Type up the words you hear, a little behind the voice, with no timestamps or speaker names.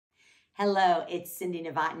Hello, it's Cindy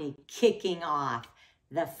Novotny kicking off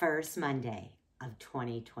the first Monday of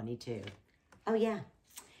 2022. Oh yeah,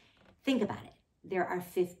 think about it. There are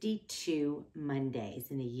 52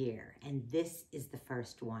 Mondays in a year, and this is the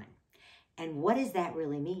first one. And what does that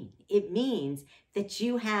really mean? It means that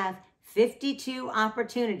you have 52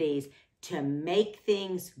 opportunities to make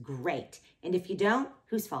things great. And if you don't,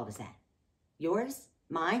 whose fault is that? Yours?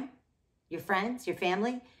 Mine? Your friends? Your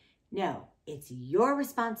family? No, it's your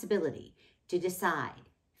responsibility to decide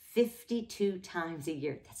 52 times a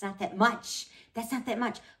year. That's not that much. That's not that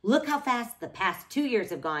much. Look how fast the past 2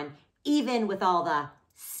 years have gone, even with all the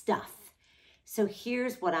stuff. So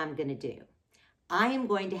here's what I'm going to do. I am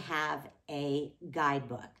going to have a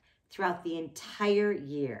guidebook throughout the entire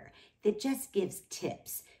year that just gives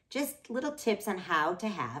tips, just little tips on how to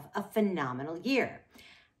have a phenomenal year.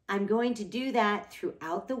 I'm going to do that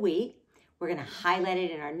throughout the week. We're going to highlight it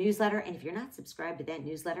in our newsletter. And if you're not subscribed to that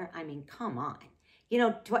newsletter, I mean, come on. You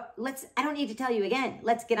know, I don't need to tell you again.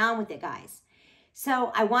 Let's get on with it, guys.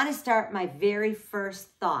 So I want to start my very first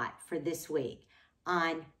thought for this week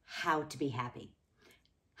on how to be happy.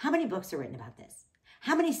 How many books are written about this?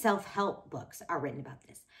 How many self-help books are written about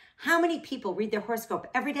this? How many people read their horoscope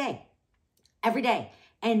every day,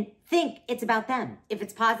 and think it's about them? If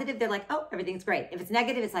it's positive, they're like, oh, everything's great. If it's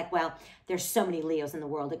negative, it's like, well, there's so many Leos in the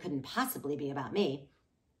world, it couldn't possibly be about me.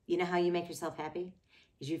 You know how you make yourself happy?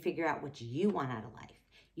 Is you figure out what you want out of life.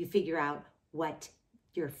 You figure out what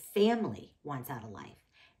your family wants out of life,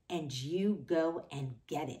 and you go and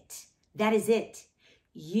get it. That is it.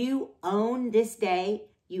 You own this day.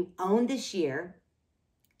 You own this year.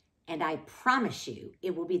 And I promise you,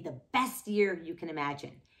 it will be the best year you can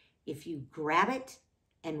imagine if you grab it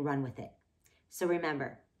and run with it. So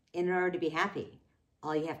remember, in order to be happy,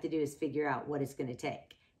 all you have to do is figure out what it's going to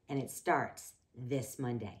take. And it starts this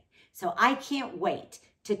Monday. So I can't wait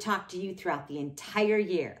to talk to you throughout the entire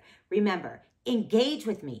year. Remember, engage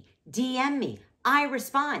with me, DM me. I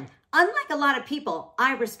respond. Unlike a lot of people,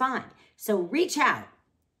 I respond. So reach out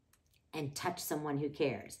and touch someone who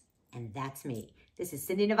cares. And that's me. This is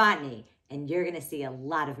Cindy Novotny, and you're going to see a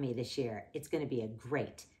lot of me this year. It's going to be a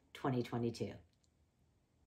great 2022.